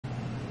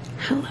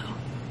Hello.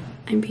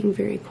 I'm being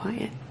very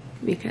quiet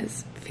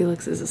because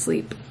Felix is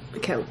asleep on the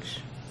couch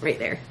right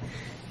there.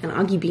 And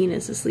Augie Bean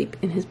is asleep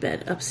in his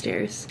bed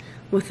upstairs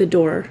with the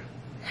door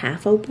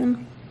half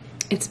open.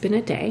 It's been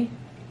a day.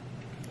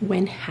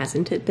 When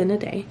hasn't it been a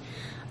day?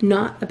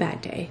 Not a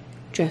bad day,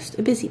 just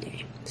a busy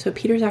day. So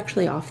Peter's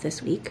actually off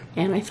this week,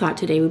 and I thought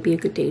today would be a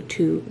good day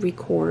to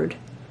record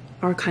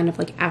our kind of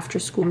like after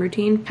school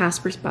routine.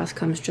 Kasper's bus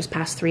comes just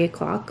past 3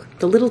 o'clock.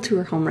 The little two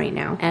are home right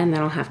now, and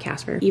then I'll have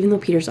Kasper. Even though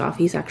Peter's off,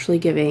 he's actually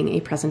giving a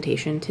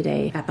presentation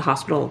today at the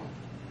hospital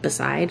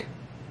beside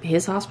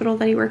his hospital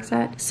that he works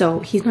at.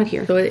 So he's not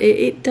here. So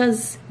it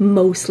does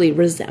mostly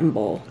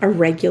resemble a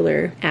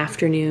regular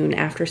afternoon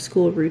after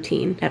school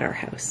routine at our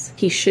house.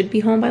 He should be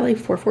home by like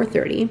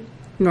 4:30.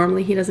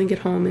 Normally he doesn't get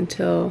home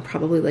until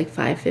probably like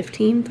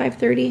 5:15,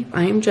 5:30.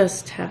 I'm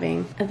just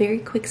having a very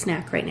quick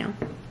snack right now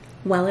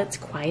while it's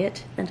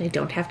quiet and I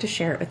don't have to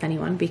share it with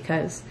anyone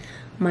because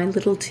my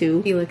little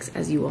two, Felix,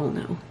 as you all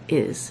know,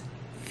 is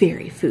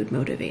very food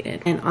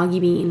motivated, and Augie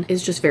Bean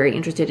is just very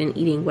interested in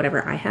eating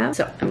whatever I have.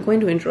 So I'm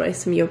going to enjoy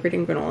some yogurt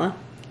and granola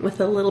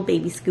with a little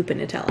baby scoop of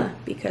Nutella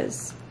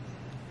because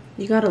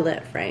you gotta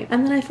live, right?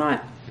 And then I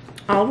thought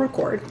I'll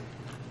record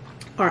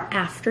our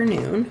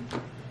afternoon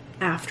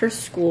after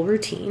school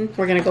routine.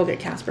 We're gonna go get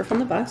Kasper from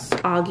the bus.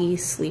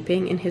 Augie's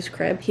sleeping in his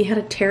crib. He had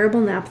a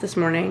terrible nap this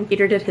morning.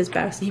 Peter did his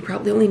best. He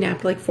probably only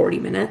napped like 40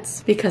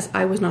 minutes because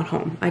I was not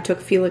home. I took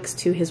Felix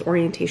to his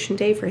orientation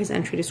day for his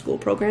entry to school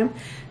program.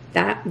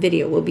 That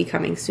video will be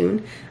coming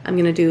soon. I'm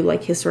gonna do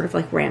like his sort of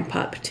like ramp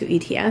up to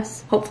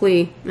ETS.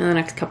 Hopefully in the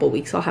next couple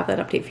weeks I'll have that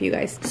update for you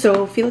guys.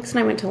 So Felix and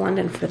I went to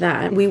London for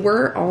that. We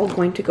were all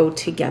going to go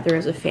together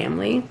as a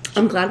family.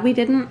 I'm glad we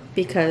didn't,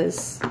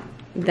 because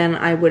then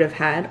I would have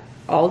had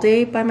all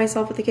day by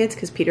myself with the kids,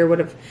 because we would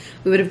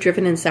have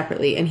driven in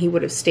separately and he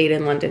would have stayed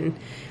in London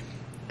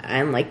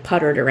and like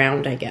puttered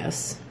around, I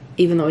guess,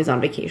 even though he's on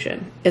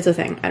vacation. It's a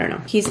thing. I don't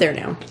know. He's there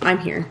now. I'm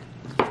here.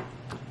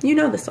 You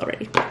know this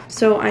already.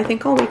 So I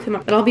think I'll wake him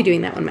up, but I'll be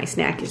doing that when my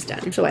snack is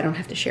done so I don't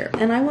have to share it.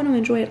 And I want to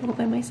enjoy it all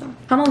by myself.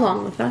 Come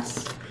along with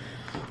us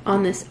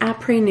on this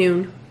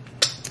après-noon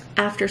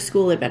after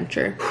school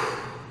adventure.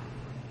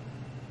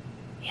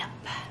 Yep,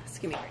 let's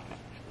give me a break.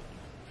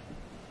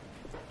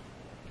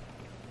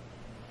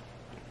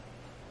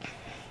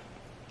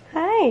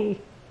 Hi.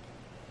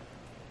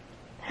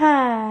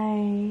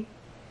 Hi.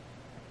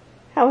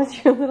 How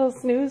was your little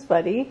snooze,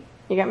 buddy?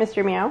 You got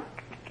Mr. Meow?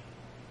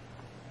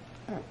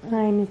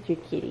 Hi, Mr.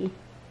 Kitty.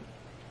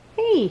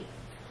 Hey.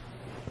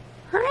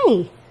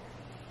 Hi.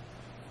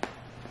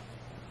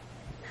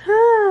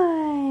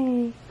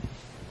 Hi.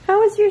 How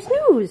was your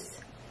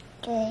snooze?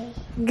 Good.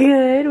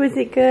 Good. Was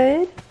it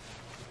good?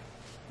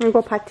 Wanna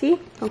go potty?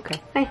 Okay.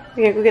 Hi.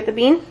 We're gonna go get the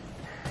bean.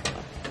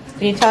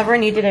 Can you tell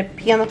everyone you did a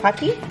pee on the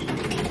potty?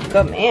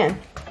 Good man.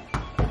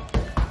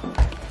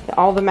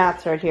 All the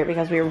mats are out here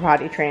because we were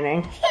potty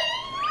training.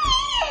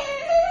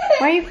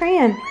 Why are you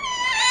crying?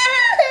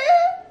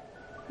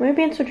 Why are you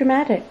being so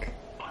dramatic?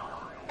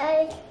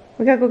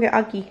 We gotta go get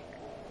Augie.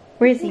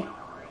 Where is he?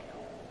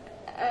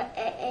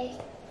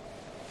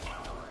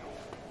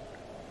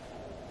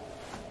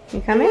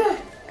 You coming?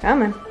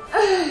 Coming.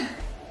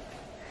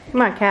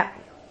 Come on, cat.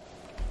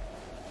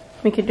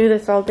 We could do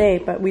this all day,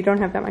 but we don't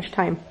have that much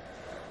time.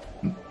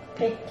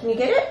 Okay, can you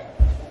get it?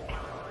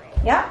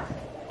 Yeah,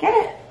 get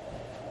it.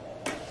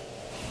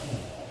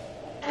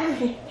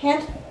 Okay,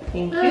 hand.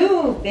 Thank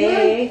you,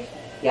 babe.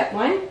 Yep,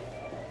 1,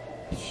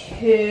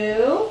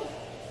 2,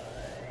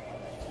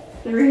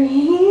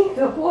 3,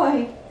 good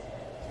boy.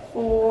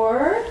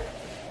 4,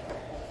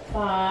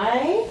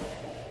 5,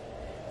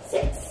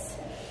 6,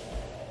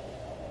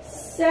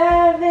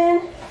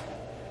 7,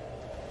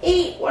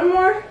 8. One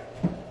more.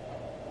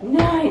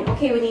 9.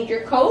 Okay, we need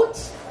your coat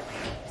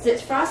because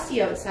it's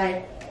frosty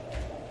outside.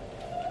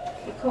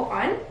 Your coat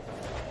on.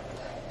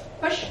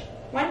 Push.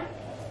 1.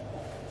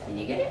 Did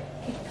you get it?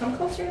 Okay, come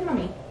closer to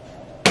mommy.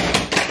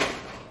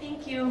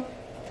 Thank you.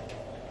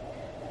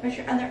 Where's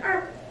your other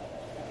arm?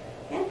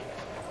 Yeah.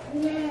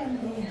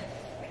 Yeah.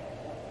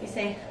 You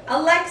say,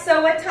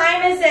 Alexa, what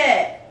time is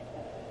it?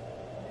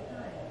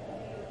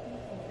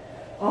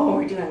 Oh,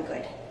 we're doing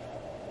good.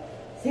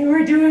 Say,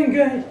 we're doing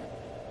good.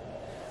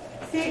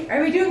 Say,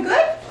 are we doing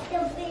good?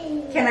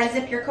 Can I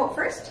zip your coat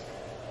first?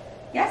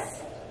 Yes?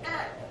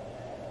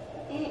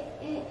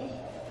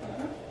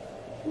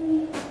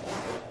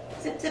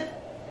 Zip, zip.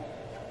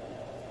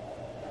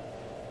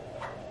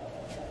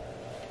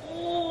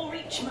 Oh,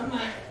 reach,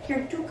 mama.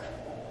 Here, toque.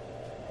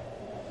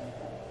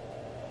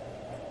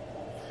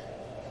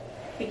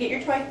 Okay, get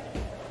your toy.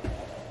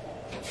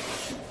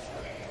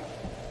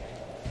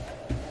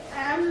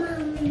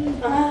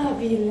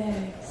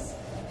 Feliks.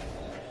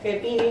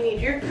 Good, Bean, you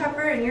need your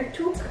cover and your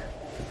toque.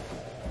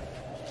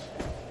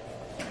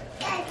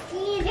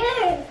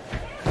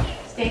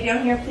 Stay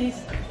down here,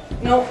 please.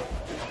 No.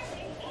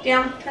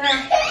 Down, turn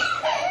around.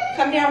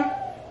 Come down.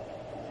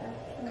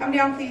 Come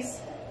down, please.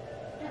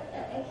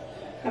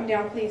 Come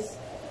down, please.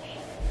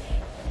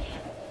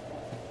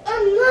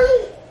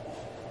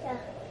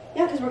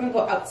 Yeah, because we're going to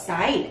go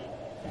outside.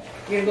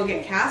 You're gonna go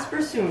get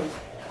Kasper soon.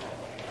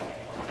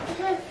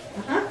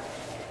 Uh-huh.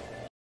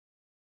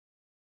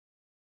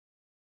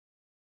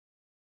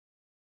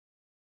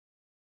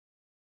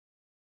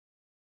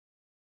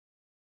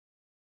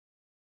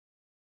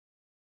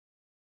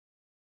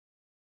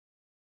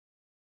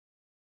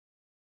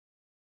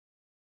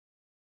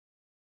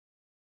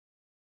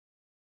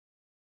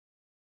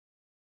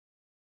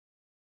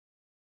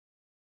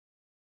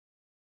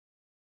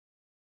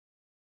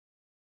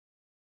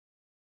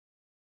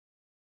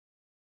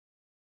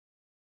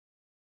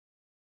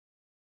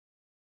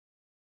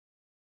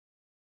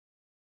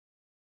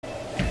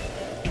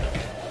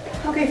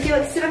 Okay,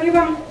 Felix, sit on your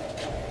bum.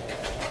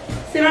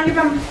 Sit on your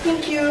bum.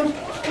 Thank you.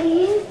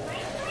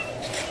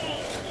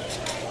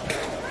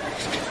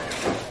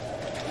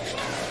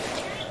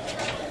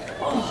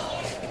 Oh.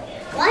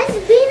 Why is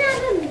being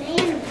out of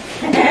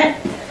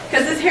man?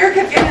 Because his hair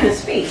kept getting in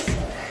his face.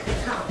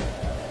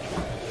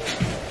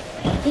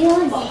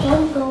 Felix,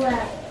 don't go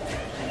out.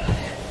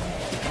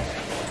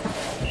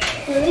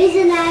 The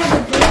reason I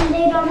have a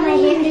band-aid on my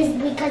hand is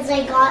because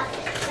I got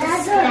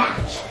a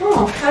scratch.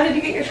 Oh, how did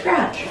you get your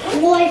scratch?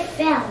 Well, I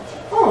fell.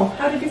 Oh,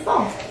 how did you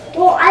fall?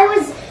 Well, I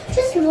was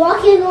just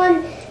walking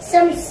on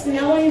some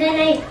snow and then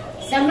I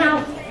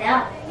somehow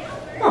fell.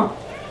 Oh.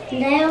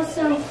 And I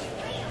also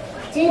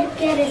did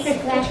get a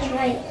scratch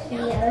right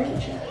here.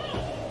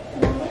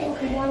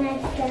 When I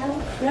fell.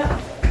 Yeah.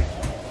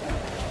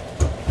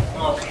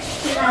 Okay.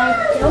 But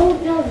I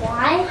don't know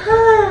why.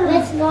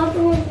 Let's walk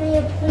over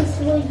a place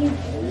where you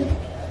bleed.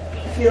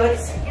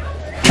 Felix.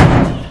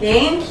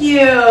 Thank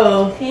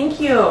you. Thank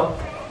you.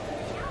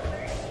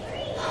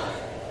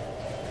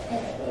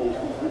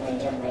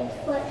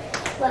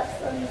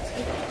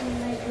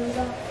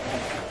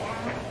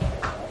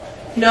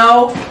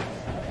 No.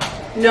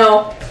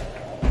 No.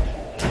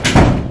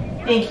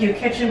 Thank you.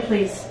 Kitchen,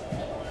 please.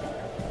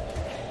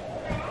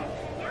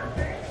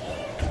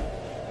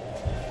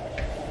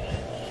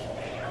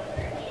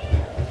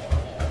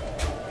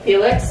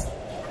 Felix?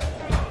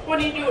 What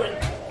are you doing?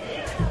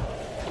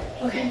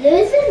 Okay.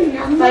 There's a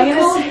number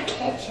called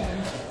kitchen.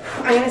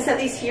 I'm going to set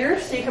these here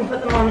so you can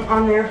put them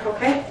on there,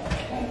 okay?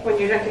 When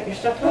you're done getting your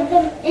stuff Put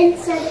done. them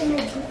inside of my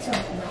boots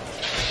open.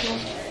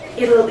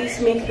 It'll at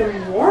least make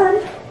them warm.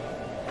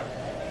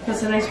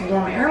 Because a nice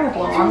warm air will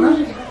blow on them.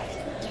 Okay,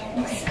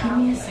 give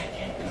me a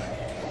second.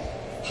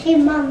 Hey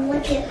Mom,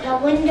 look at the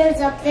windows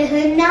up there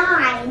are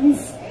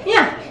 9s.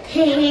 Yeah.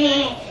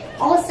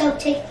 Also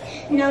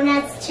known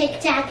as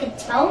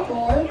tic-tac-toe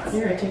boards.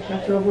 You're a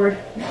tic-tac-toe board.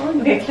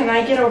 Okay, can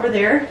I get over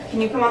there? Can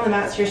you come on the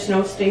mat so your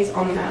snow stays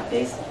on the mat,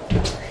 please?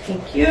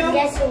 Thank you.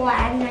 Guess what?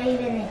 I'm not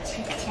even a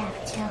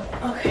tic-tac-toe.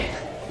 Okay.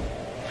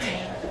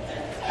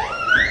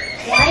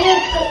 Why are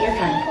You're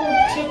fine. people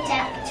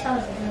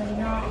tic-tac-toes and they're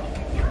not?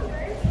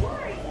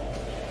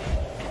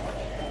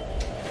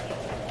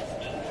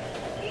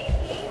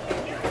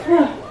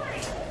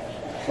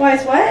 Why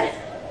is what?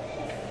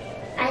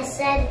 I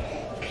said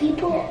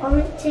people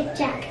aren't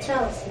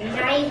tic-tac-toes.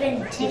 Not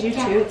even Did you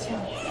too?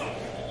 tic-tac-toes.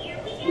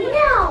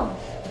 No!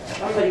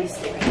 Somebody's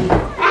sleeping.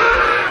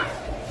 Ah!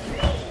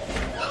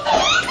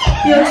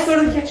 Yeah, let's go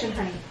to the kitchen,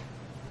 honey.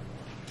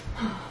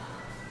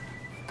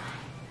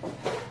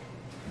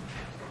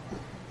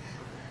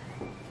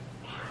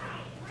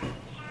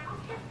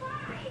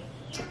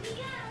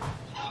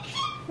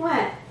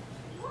 What?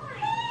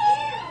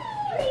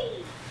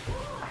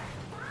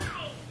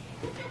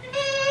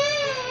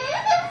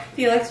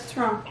 Felix, what's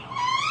wrong?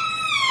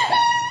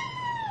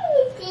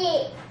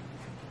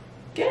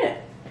 Get it.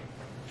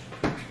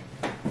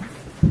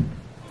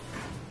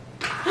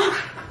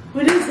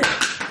 What is it?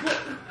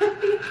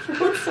 What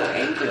looks so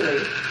angrily?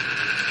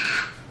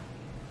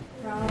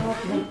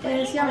 Rob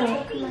is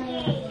yellow.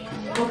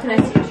 Oh, can I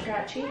see your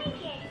scratchy?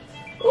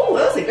 Oh,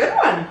 that was a good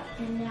one.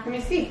 Let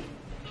me see.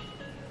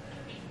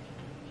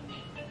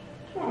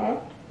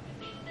 Oh.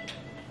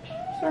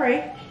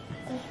 Sorry.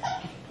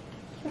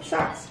 That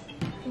sucks.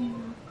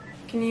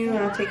 Can you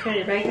take care of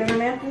your bag there,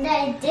 man? And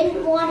I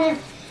didn't want to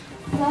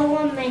fall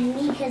on my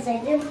knee because I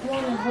didn't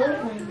want to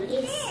hurt my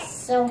knee.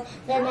 So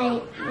then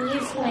I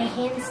used my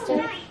hands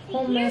to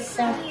hold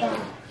myself up.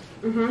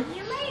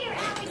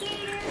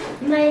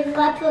 My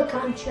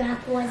leprechaun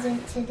trap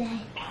wasn't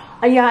today.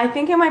 Yeah, I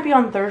think it might be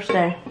on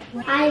Thursday.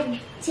 I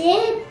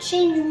did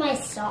change my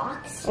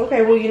socks.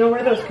 Okay, well, you know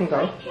where those can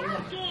go.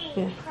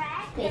 Yeah.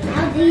 Wait,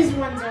 now these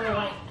ones are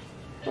wet.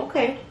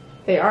 Okay.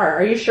 They are.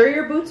 Are you sure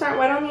your boots aren't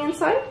wet on the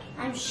inside?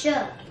 I'm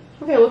sure.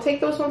 Okay, we'll take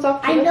those ones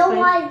off. I know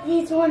why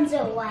these ones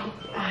are wet.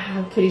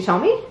 Could you tell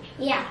me?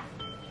 Yeah.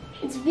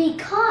 It's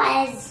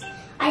because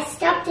I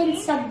stepped in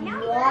some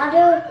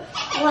water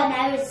when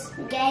I was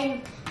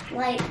getting,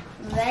 like,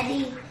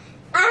 ready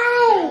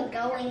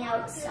going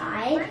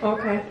outside.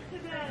 Okay.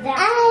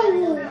 That's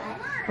wet.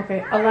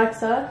 Okay,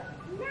 Alexa,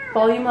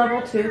 volume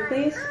level 2,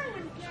 please.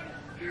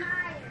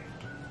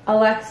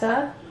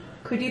 Alexa,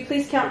 could you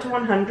please count to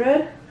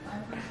 100?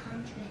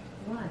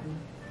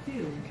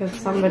 100. Because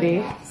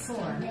somebody...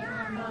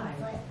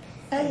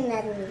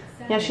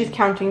 Yeah, she's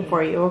counting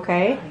for you,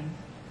 okay?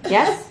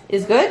 Yes?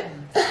 Is good?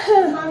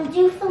 Mom,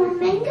 Do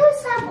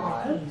flamingos have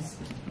arms?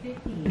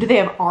 Do they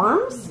have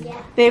arms?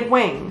 Yeah. They have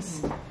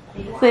wings.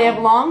 So they have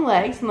long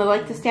legs, and they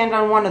like to stand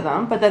on one of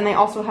them, but then they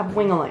also have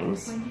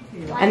winglings.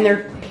 And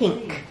they're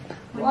pink.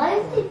 Why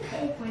are they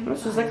pink?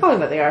 This is the color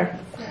that they are.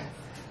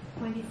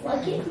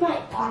 Look at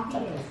my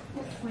octopus.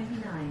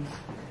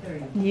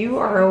 You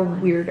are a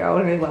weirdo,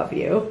 and I love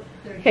you.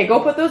 Okay, go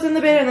put those in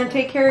the bin and then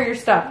take care of your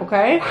stuff,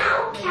 okay?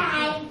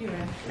 Okay.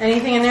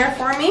 Anything in there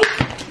for me?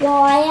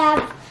 Well, I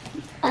have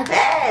a...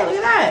 Hey, look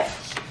at that.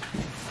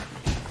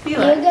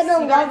 Feel it. You're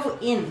gonna You gotta love go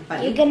in,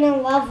 buddy. You're gonna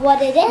love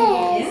what it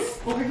is.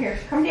 Over here.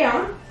 Come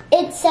down.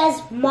 It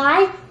says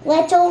My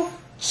Little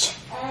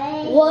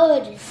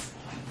Words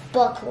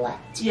booklet.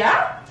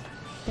 Yeah?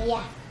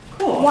 Yeah.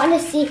 Cool. Want to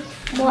see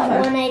what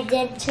one I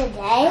did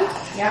today?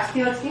 Yeah,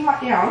 Felix, you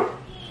hop down.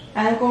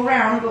 And then go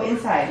around and go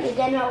inside. You're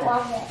gonna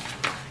love it.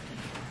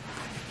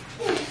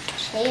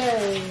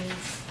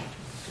 Cherries.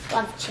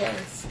 Love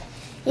cherries.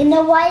 You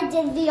know why I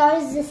did the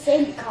R's the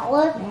same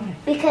color? Why?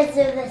 Because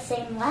they're the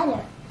same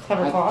letter.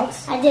 Clever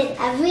thoughts. I did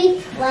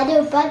every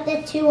letter but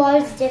the two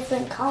R's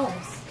different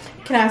colors.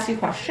 Can I ask you a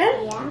question?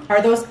 Yeah.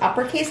 Are those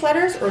uppercase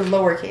letters or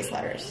lowercase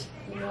letters?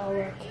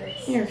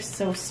 Lowercase. You're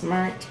so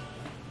smart.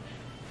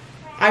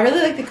 I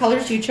really like the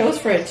colors you chose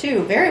for it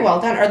too. Very well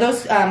done. Are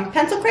those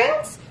pencil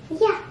crayons?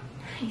 Yeah.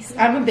 Nice.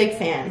 I'm a big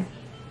fan.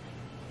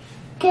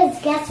 Because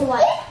guess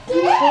what?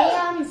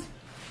 Crayons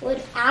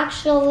would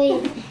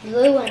actually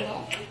ruin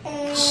it.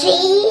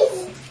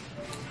 Cheese?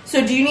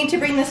 So do you need to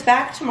bring this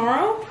back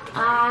tomorrow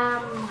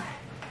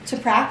to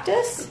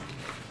practice?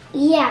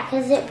 Yeah,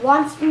 because it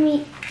wants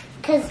me,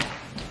 because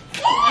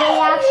they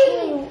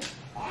actually,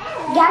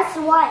 guess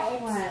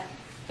what?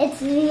 It's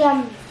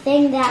the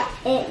thing that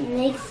it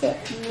makes it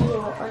me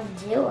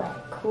undo it.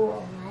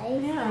 Cool,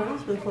 right? Yeah,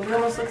 that's really cool. It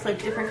almost looks like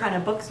different kind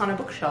of books on a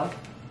bookshelf.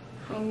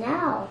 I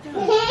know.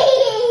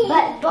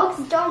 But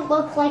books don't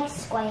look like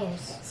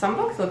squares. Some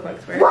books look like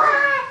squares.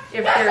 What?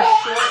 If they're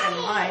short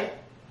and wide.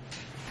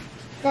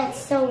 That's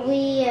so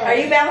weird. Are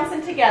you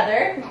balancing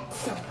together? That's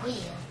so weird.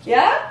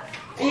 Yeah?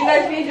 Are you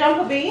guys being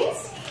Uncle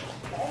Beans?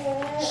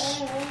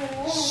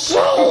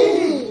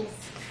 Jeez.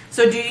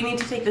 So do you need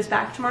to take this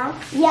back tomorrow?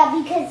 Yeah,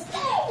 because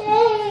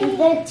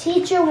the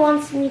teacher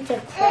wants me to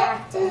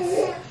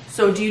practice.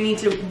 So do you need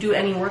to do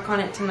any work on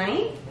it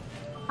tonight?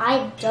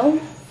 I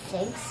don't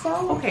think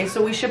so. Okay,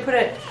 so we should put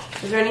it,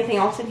 is there anything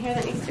else in here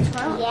that needs to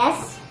come out?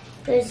 Yes,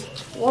 there's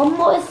one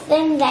more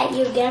thing that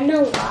you're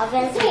gonna love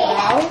as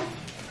well.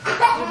 You're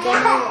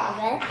gonna love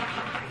it.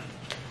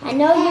 I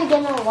know you're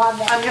gonna love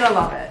it. I'm gonna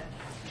love it.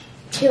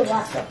 2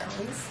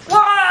 leprechauns. Whoa!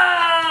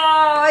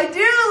 I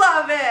do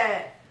love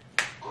it!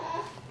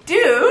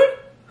 Dude,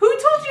 who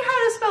told you how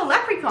to spell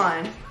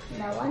leprechaun?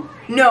 No one.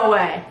 No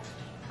way.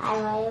 I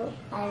wrote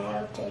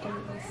it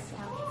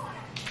myself.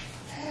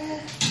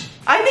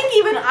 I think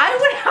even I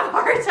would have a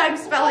hard time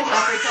spelling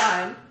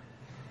leprechaun.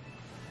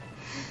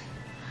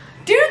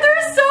 Dude,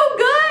 they're so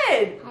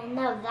good! I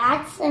know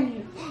that's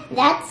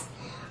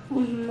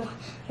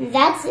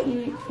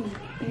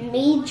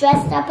me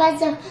dressed up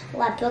as a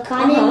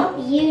leprechaun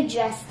and you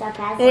dressed up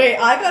as Wait,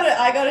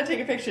 I gotta take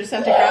a picture to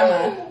send to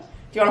Grandma. Do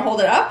you wanna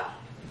hold it up?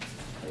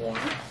 Yeah.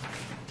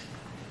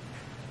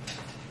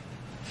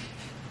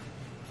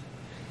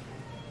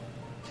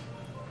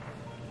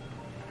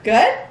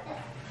 Good?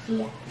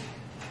 Yeah.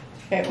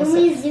 Okay, Can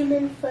we zoom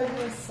in for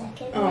a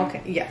second? Oh,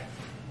 okay, yeah.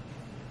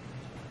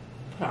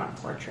 Put on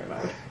portrait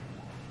mode.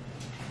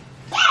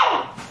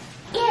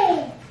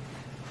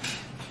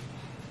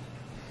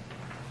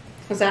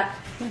 What's that?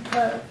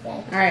 Perfect.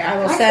 Alright, I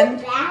will What's send,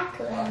 the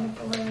background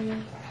blue?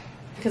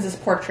 because it's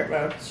portrait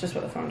mode. It's just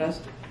what the phone does.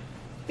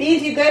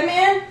 Bees, you good,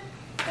 man?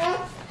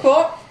 Yeah.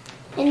 Cool.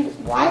 And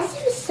why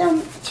is there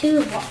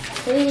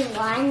 3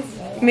 lines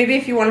there? Maybe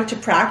if you wanted to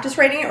practice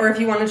writing it, or if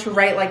you wanted to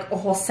write like a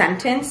whole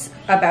sentence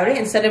about it,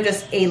 instead of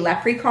just a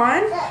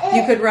leprechaun,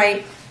 you could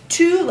write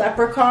 2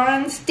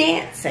 leprechauns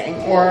dancing,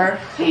 or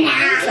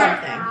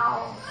something.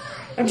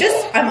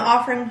 I'm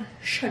offering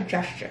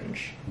suggestions.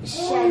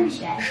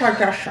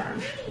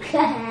 Suggestions.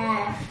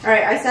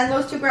 Alright, I send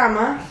those to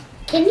Grandma.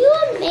 Can you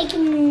make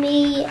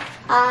me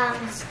a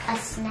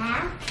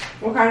snack?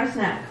 What kind of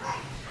snack?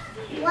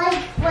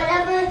 Like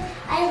whatever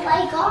I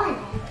like on it.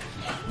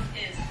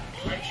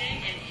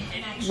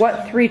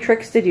 What 3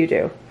 tricks did you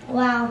do?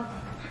 Well,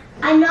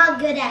 I'm not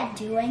good at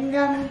doing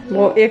them.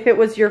 Well, if it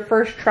was your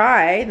first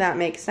try, that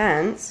makes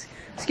sense.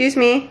 Excuse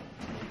me.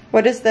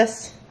 What is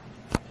this?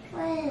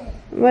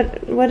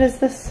 What is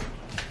this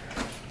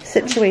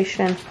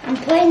situation? I'm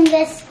putting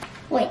this,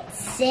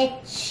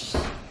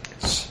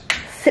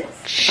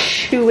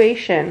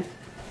 Situation.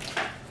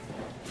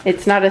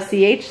 It's not a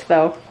CH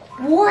though.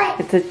 What?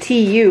 It's a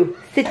TU.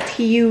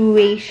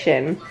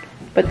 Situation.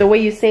 But the way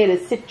you say it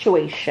is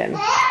situation.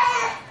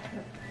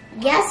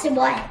 Guess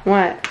what?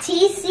 What?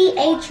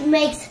 TCH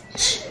makes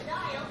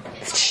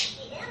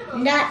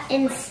not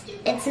in,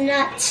 it's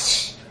not.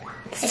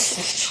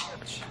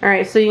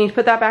 Alright, so you need to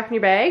put that back in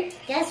your bag?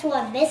 Guess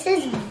what?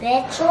 Mrs.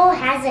 Mitchell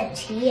has a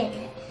T in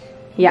it.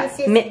 Yeah,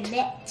 Mrs.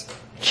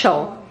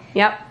 Mitchell.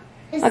 Yep.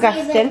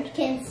 Augustine.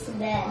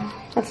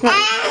 That's not.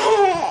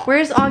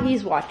 Where's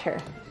Augie's water?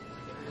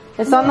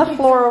 It's on the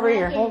floor over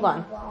here. Hold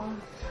on.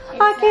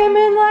 I came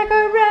in like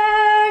a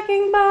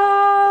wrecking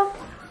ball.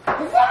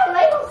 Is that a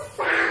real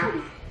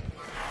song?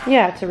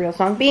 Yeah, it's a real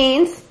song.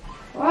 Beans.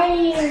 Why are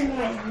you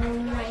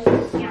in my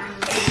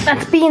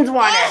That's Beans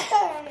water.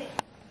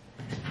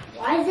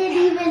 Why is it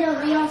even a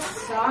real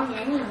song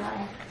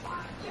anyway?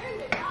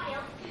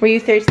 Were you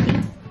thirsty?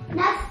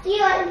 Not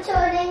still until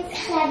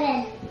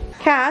 7.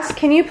 Cass,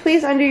 can you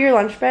please undo your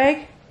lunch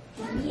bag?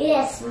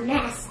 Yes,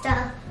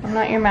 master. I'm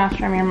not your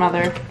master, I'm your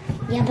mother.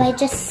 Yeah, but I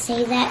just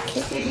say that to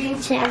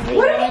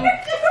everyone.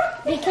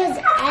 Because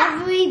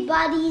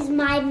everybody's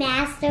my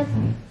master.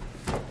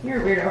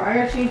 You're a weirdo. I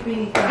gotta change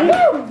beans. I'm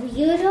not a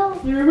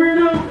weirdo. You're a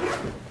weirdo.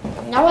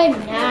 No,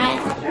 I'm not.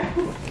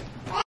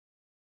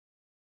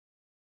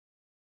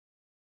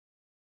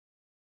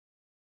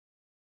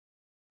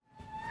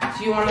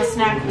 Do you want a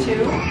snack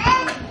too?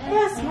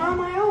 Yes, Mom,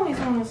 I always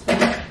want a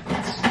snack.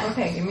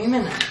 Okay, give me a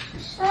minute.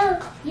 Oh,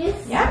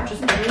 yes. Yeah,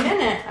 just give me a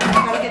minute. I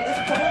gotta get this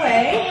put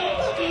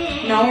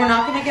away. No, we're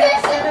not gonna get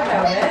upset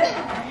about it.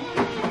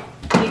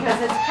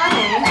 Because it's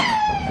coming.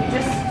 You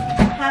just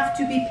have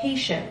to be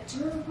patient.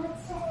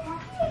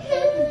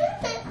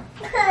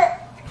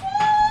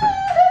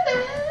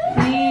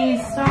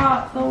 Please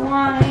stop the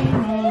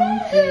whining.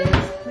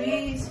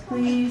 Please,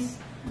 please,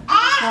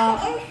 stop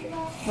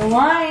the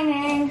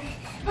whining.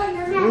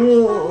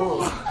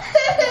 Ooh.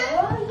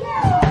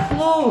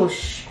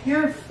 Floosh,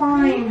 you're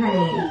fine,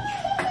 honey.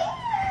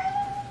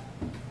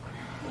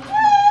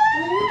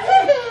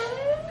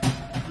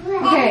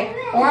 Okay,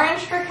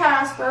 orange for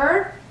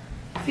Kasper.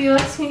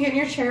 Felix, can you get in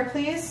your chair,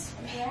 please?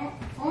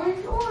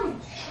 Orange.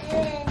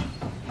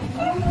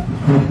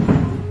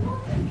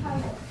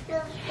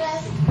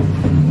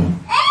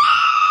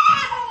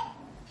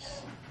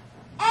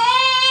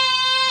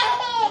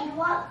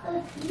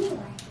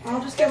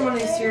 I'll just get one of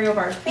these cereal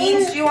bars.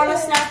 Beans, do you want a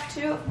snack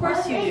too? Of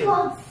course you do.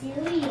 Called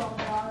cereal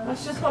bars.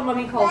 That's just what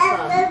Mommy calls them.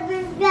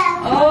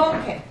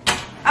 Okay.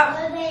 What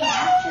are they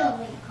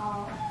actually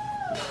called?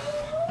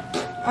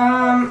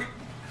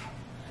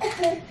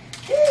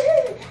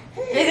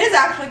 It is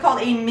actually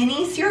called a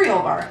mini cereal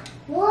bar.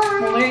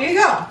 What? Well, there you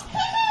go.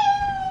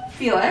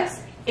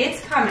 Felix,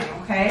 it's coming,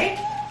 okay?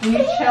 Can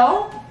you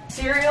chill?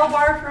 Cereal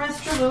bar for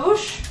Mr.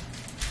 Loosh.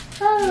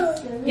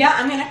 Oh. Yeah,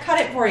 I'm gonna cut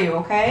it for you,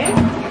 okay?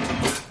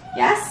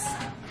 Yes?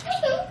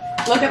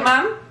 Look at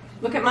Mom.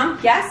 Look at Mom.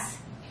 Yes?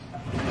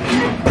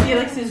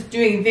 Felix is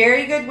doing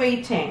very good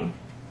waiting.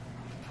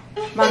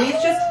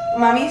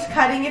 Mommy's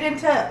cutting it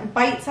into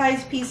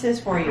bite-sized pieces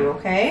for you,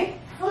 okay?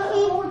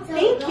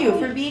 Thank you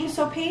for being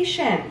so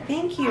patient.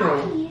 Thank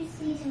you.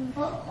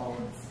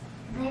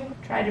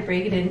 Try to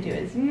break it into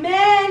as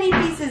many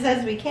pieces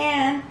as we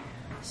can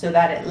so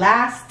that it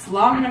lasts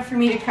long enough for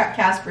me to cut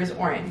Kasper's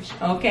orange,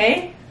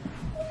 okay?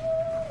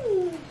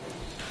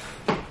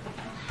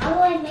 How do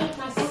I make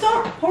my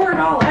Well, don't pour it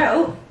all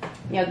out.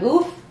 You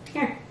goof.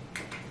 Here.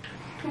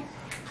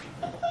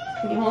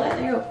 Can you hold it?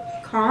 There you go.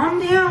 Calm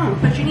down.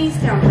 Put your knees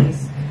down,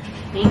 please.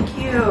 Thank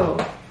you.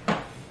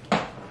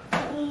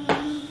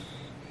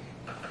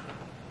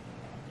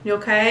 You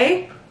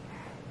okay?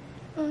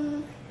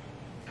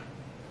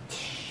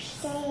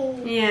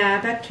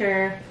 Yeah,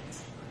 better.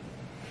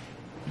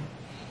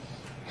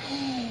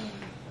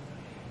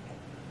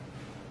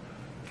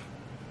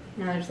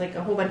 Now there's like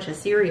a whole bunch of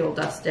cereal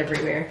dust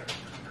everywhere.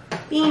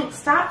 Bean,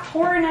 stop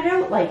pouring it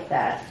out like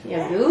that. You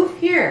goof.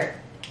 Here.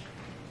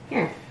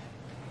 Here.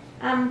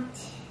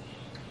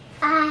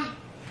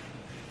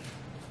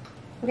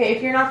 Okay,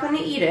 if you're not going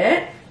to eat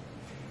it,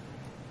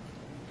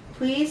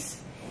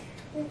 please,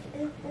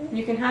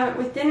 you can have it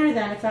with dinner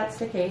then, if that's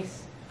the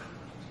case.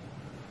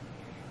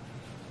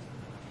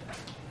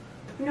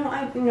 No.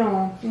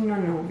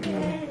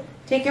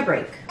 Take a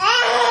break.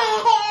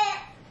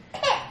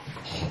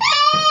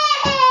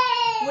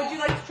 Would you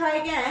like to try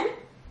again?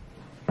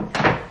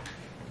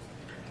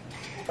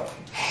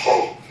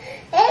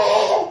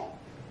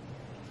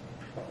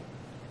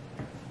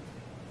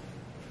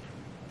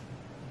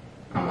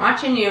 I'm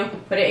watching you.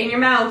 Put it in your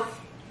mouth.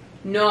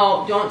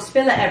 No, don't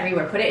spill it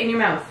everywhere. Put it in your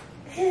mouth.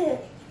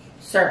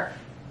 Sir.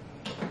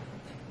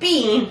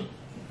 Bean.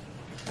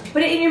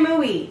 Put it in your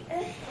mooey.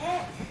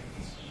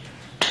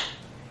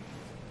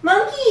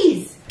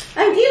 Monkeys.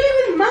 I'm dealing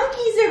with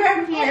monkeys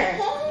around here.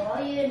 No,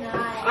 you're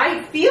not.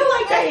 I feel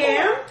like I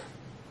am.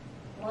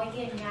 No,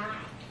 you're not.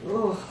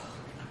 Ugh.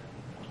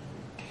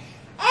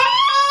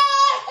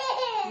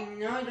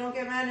 No, don't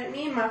get mad at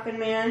me, Muffin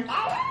Man.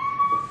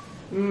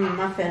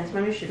 Muffins.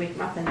 Maybe we should make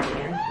muffins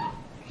again.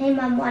 Hey,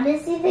 Mom, want to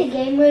see the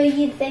game where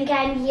you think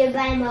I'm here but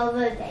I'm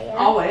over there?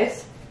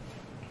 Always.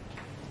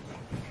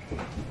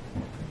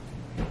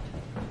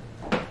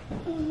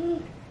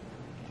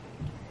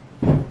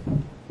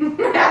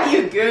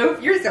 You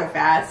goof. You're so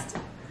fast.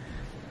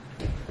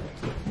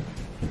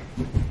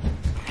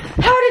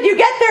 How did you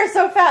get there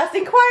so fast?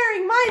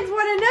 Inquiring minds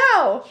want to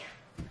know.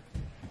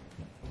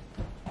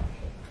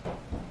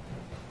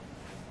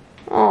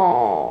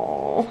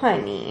 Oh,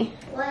 honey.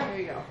 What? There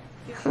you go.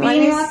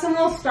 Bean, you want some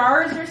little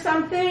stars or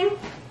something?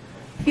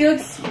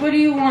 Felix, what do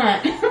you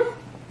want?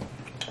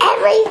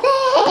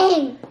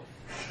 Everything!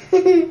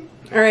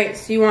 Alright,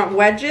 so you want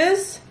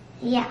wedges?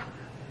 Yeah.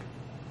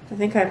 I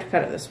think I have to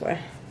cut it this way.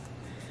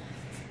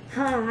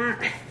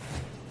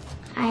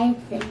 I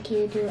think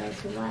you do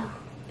as well.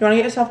 You want to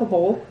get yourself a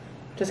bowl?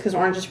 Just because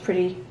orange is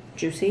pretty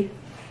juicy.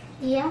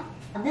 Yeah.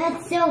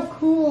 That's so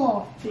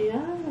cool.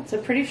 Yeah, it's a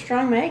pretty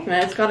strong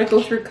magnet. It's got to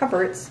go through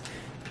cupboards.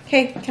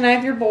 Okay, can I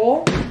have your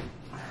bowl?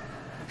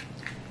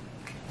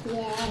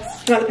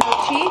 Yes. You want the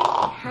cheek?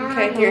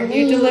 Okay, here.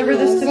 You deliver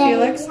this to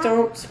Felix.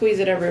 Don't squeeze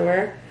it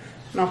everywhere.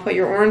 And I'll put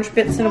your orange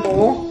bits in a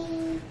bowl.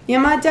 Yeah,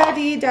 my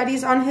daddy.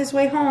 Daddy's on his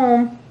way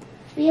home.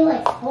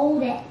 Felix,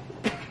 hold it.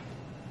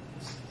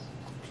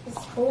 Just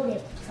hold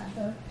it,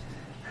 brother.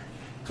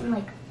 I'm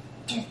like,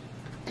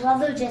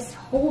 brother, just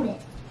hold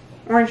it.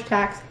 Orange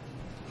tax.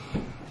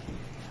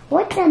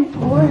 What's an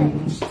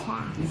orange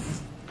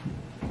tax?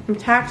 I'm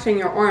taxing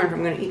your orange.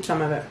 I'm going to eat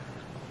some of it.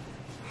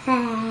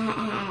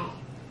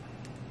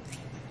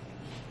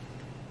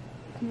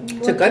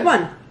 It's a good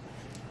one.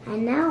 I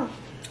know.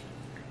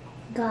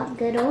 Got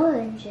good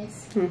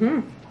oranges.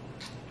 Mm-hmm.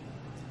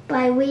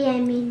 By we, I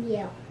mean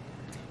you.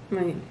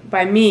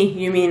 By me,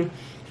 you mean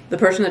the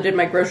person that did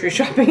my grocery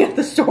shopping at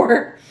the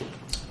store.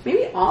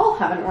 Maybe I'll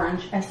have an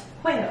orange as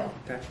well.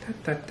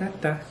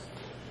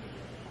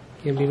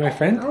 You be my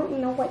friend? I don't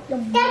know what the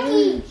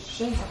mean.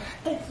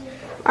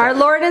 Our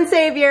Lord and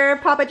Savior,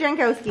 Papa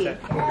Jankowski.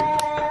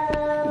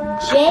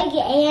 Jig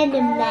and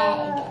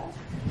Meg.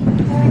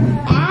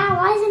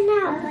 Why isn't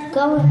that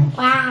going?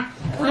 Why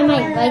am I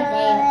right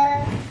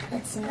there?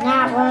 It's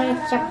not where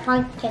it's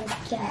supposed to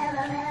go.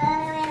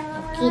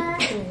 Keep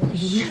to the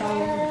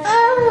shoulder.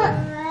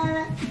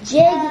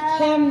 Jig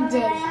can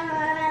dig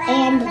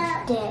and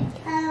dig.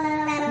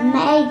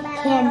 Meg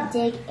can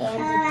dig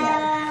and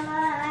dig.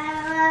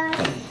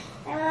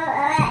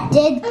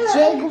 Did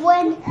Jig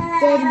win?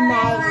 Did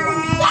Meg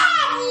win?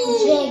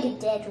 Jig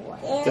did win.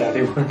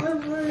 Daddy one.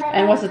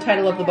 And what's the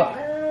title of the book?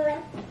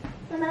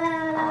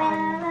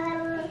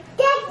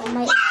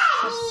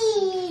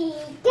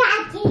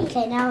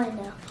 Okay, now I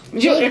know.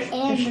 Jig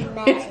and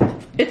Meg.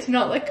 It's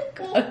not like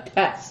a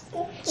test.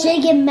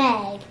 Jig and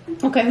Meg.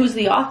 Okay, who's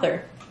the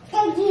author?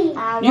 You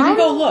can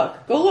go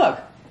look. Go look.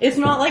 It's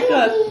not like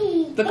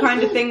the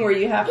kind of thing where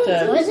you have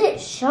to... Was it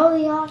show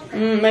the author?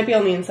 Might be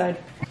on the inside.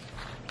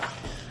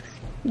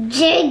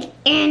 Jig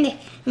and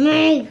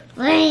Meg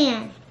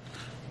ran.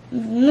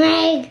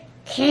 Meg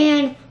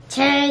can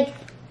take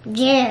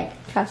Jig.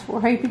 Kasper,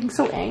 why are you being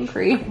so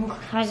angry?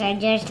 Because I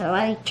just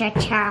like to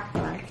talk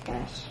like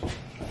this.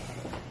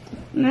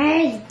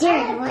 Meg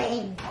did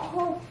win.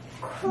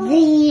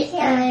 The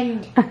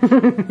end.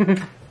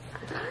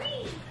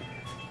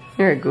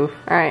 You're a goof.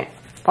 Alright.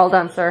 All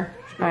done, sir.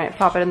 Alright,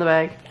 pop it in the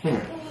bag.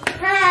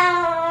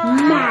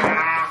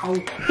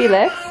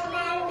 Felix,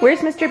 where's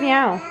Mr.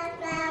 Meow?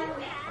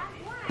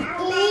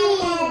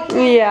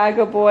 Yeah,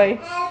 good boy.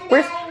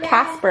 Where's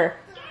Kasper?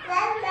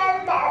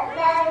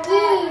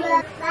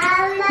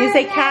 You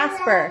say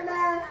Kasper.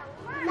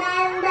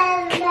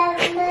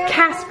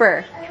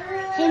 Kasper.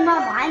 Hey,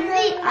 Mom, I'm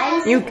the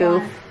ice You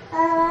goof. one.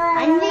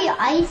 I'm the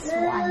ice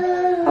one.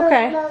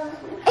 Okay.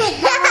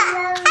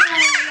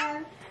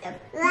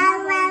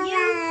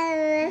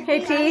 Hey,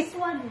 Teeth.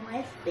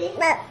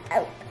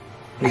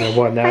 You know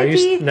what? Now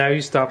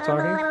you stop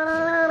talking.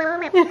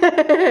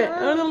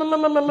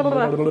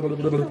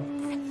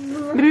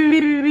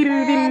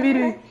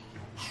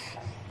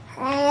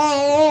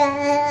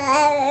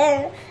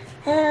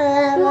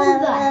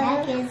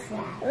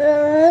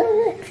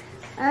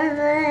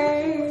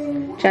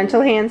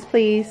 Gentle hands,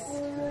 please.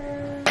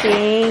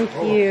 Thank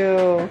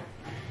you.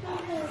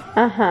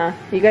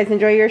 You guys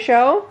enjoy your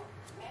show?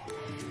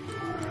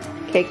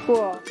 Okay,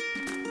 cool.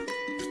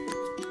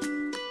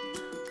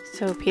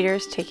 So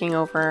Peter's taking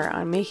over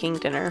on making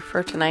dinner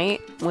for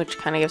tonight, which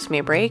kind of gives me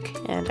a break,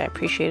 and I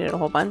appreciate it a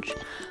whole bunch,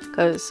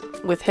 because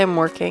with him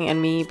working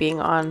and me being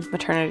on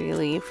maternity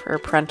leave or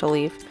parental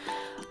leave,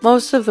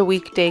 most of the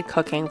weekday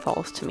cooking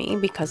falls to me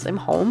because I'm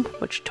home,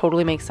 which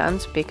totally makes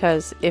sense,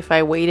 because if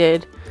I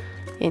waited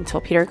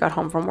until Peter got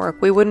home from work,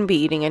 we wouldn't be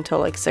eating until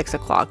like 6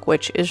 o'clock,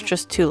 which is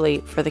just too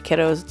late for the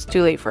kiddos. It's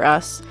too late for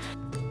us.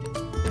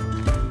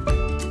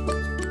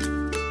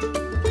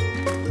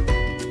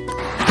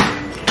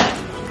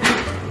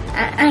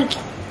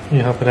 You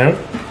help it out?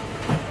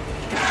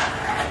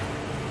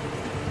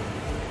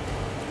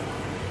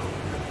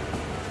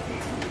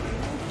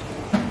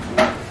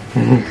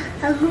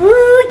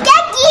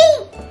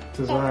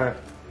 Desire.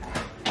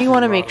 We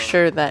want to make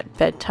sure that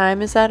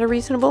bedtime is at a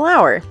reasonable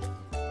hour.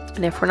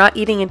 And if we're not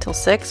eating until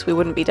 6, we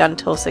wouldn't be done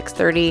until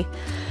 6:30.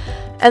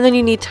 And then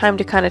you need time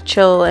to kind of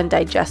chill and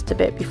digest a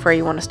bit before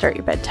you want to start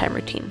your bedtime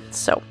routine.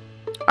 So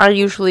I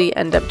usually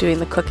end up doing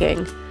the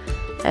cooking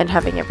and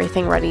having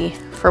everything ready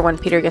for when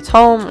Peter gets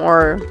home,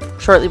 or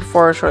shortly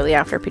before or shortly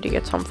after Peter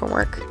gets home from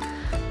work.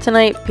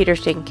 Tonight,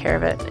 Peter's taking care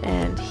of it,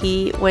 and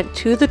he went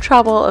to the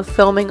trouble of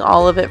filming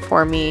all of it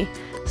for me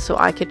so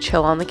I could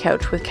chill on the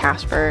couch with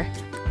Kasper.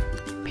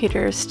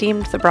 Peter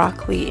steamed the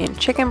broccoli in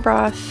chicken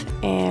broth,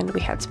 and we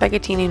had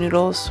spaghettini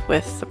noodles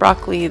with the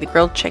broccoli, the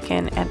grilled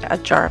chicken, and a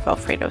jar of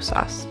Alfredo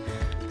sauce.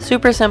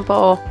 Super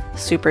simple,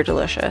 super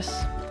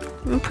delicious,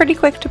 and pretty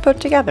quick to put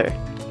together.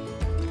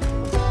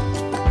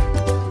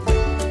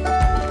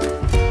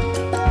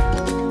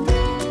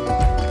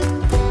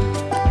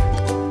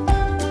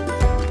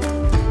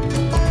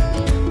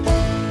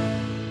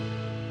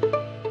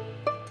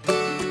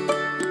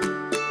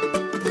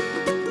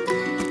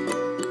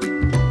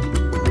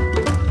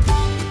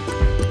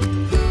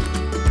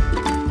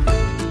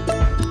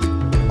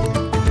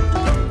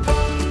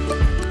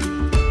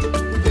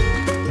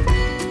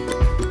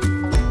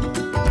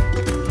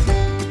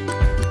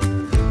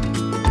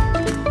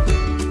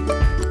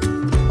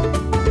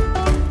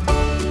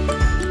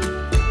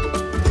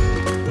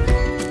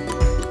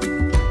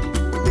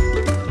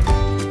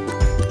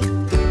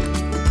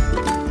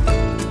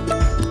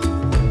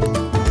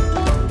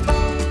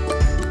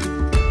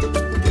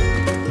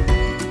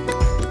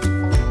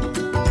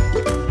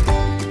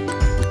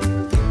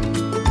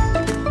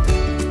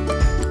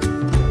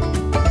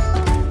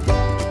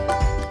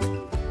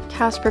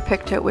 Kasper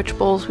picked out which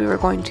bowls we were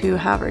going to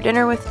have our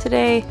dinner with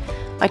today.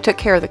 I took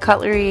care of the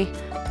cutlery,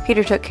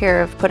 Peter took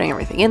care of putting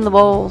everything in the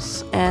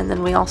bowls, and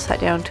then we all sat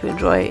down to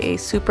enjoy a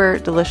super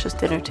delicious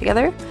dinner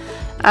together,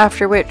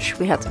 after which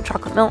we had some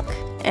chocolate milk,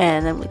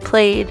 and then we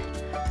played.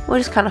 We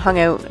just kind of hung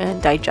out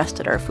and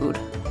digested our food,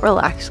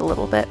 relaxed a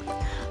little bit.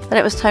 Then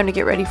it was time to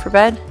get ready for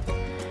bed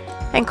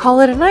and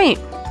call it a night.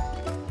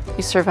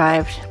 We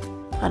survived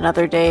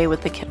another day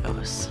with the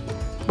kiddos.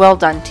 Well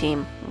done,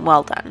 team.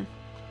 Well done.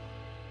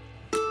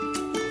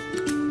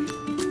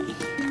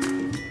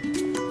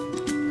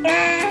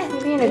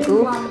 You're being a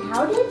goof. Mom,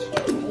 how did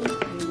you make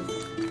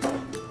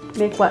these?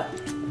 Make what?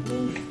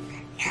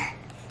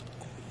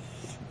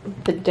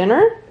 The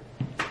dinner?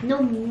 No,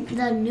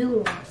 the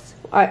noodles.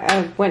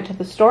 I went to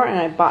the store and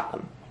I bought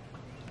them.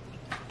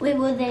 Wait,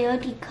 were they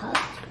already cut?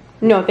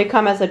 No, they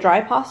come as a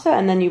dry pasta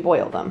and then you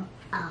boil them.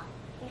 Oh.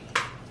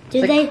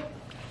 Do they Is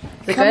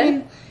it come good?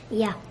 in?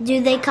 Yeah.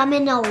 Do they come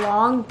in a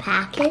long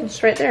package?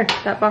 It's right there.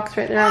 That box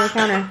right there on the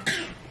counter.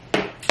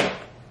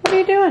 What are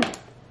you doing?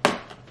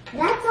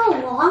 That's how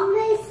long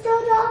they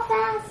stood off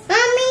as.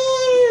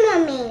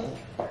 Mommy.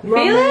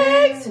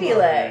 Felix!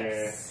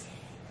 Felix!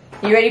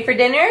 You ready for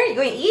dinner? You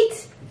going to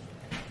eat?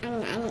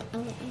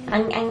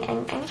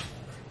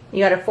 You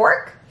got a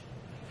fork?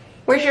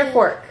 Where's your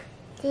fork?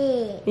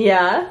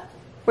 Yeah?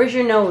 Where's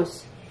your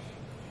nose?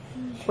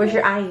 Where's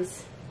your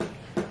eyes?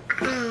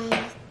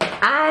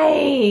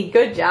 Eye!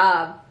 Good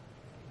job.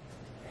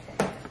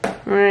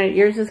 Alright,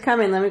 yours is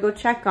coming. Let me go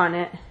check on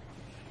it.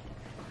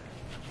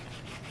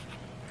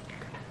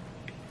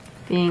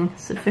 Being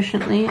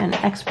sufficiently and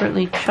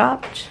expertly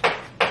chopped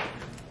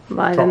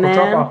by the man,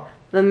 chopper.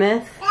 the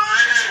myth,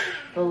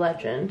 the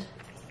legend.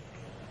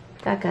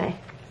 That guy.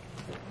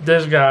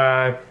 This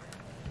guy.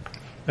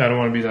 I don't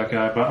want to be that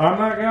guy, but I'm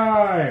that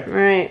guy.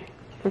 Alright,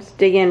 let's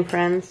dig in,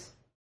 friends.